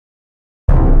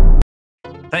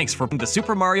Thanks for the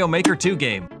Super Mario Maker 2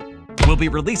 game. We'll be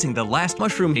releasing the last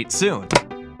mushroom meat soon.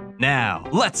 Now,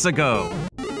 let's go.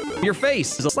 Your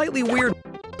face is a slightly weird.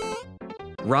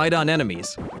 Ride on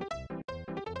enemies.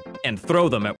 And throw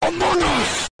them at.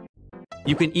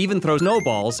 You can even throw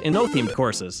snowballs in no-themed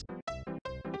courses.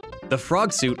 The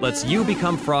frog suit lets you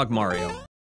become Frog Mario.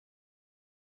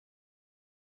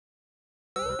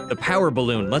 The power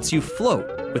balloon lets you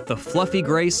float with the fluffy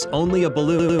grace only a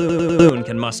balloon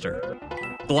can muster.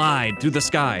 Glide through the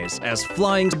skies as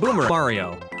flying boomerang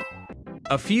Mario.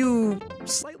 A few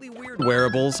slightly weird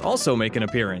wearables also make an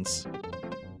appearance.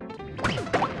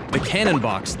 The cannon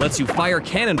box lets you fire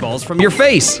cannonballs from your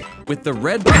face. With the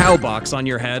red POW box on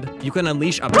your head, you can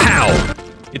unleash a POW.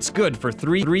 It's good for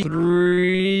three.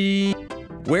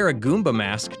 Wear a Goomba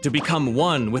mask to become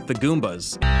one with the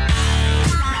Goombas.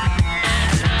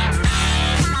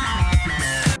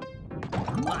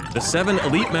 The 7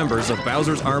 elite members of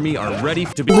Bowser's army are ready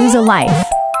to lose a life.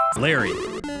 Larry,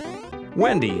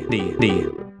 Wendy,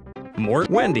 Mort,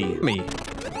 Wendy, me,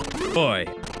 Boy,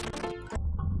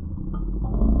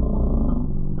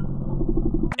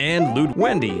 and Lud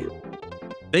Wendy.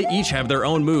 They each have their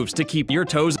own moves to keep your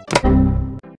toes.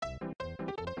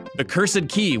 The cursed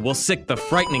key will sick the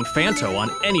frightening Phanto on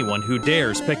anyone who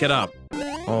dares pick it up.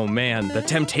 Oh man, the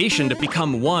temptation to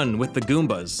become one with the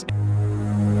Goombas.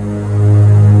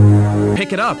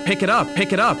 Pick it up, pick it up,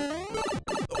 pick it up.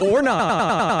 Or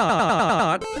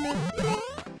not.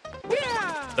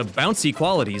 The bouncy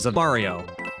qualities of Mario.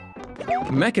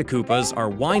 Mechakoopas are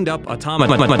wind-up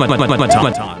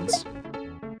automatons.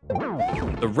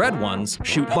 The red ones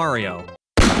shoot Mario.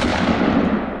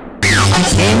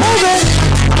 Game over.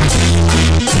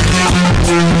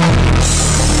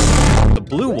 The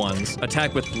blue ones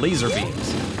attack with laser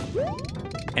beams.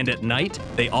 And at night,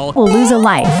 they all will lose a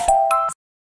life.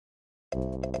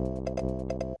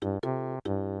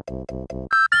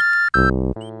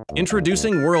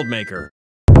 Introducing World Maker.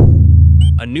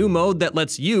 A new mode that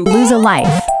lets you lose a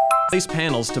life. Place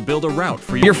panels to build a route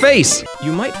for your face.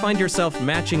 You might find yourself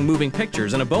matching moving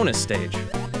pictures in a bonus stage.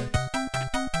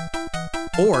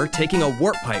 Or taking a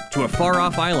warp pipe to a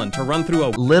far-off island to run through a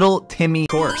Little Timmy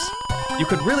course. You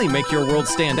could really make your world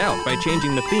stand out by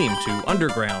changing the theme to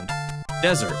underground,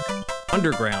 desert,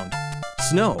 underground,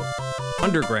 snow,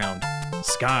 underground,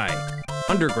 sky,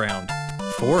 underground,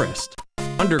 forest,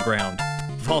 underground,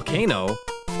 volcano,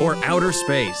 or outer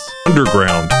space.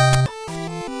 Underground.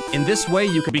 In this way,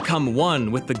 you could become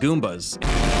one with the Goombas.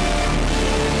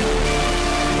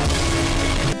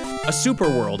 A super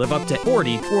world of up to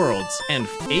 40 worlds and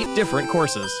 8 different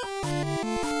courses.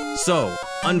 So,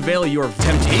 unveil your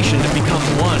temptation to become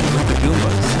one with the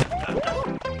Goombas.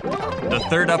 The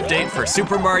third update for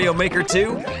Super Mario Maker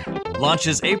 2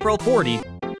 launches April 40.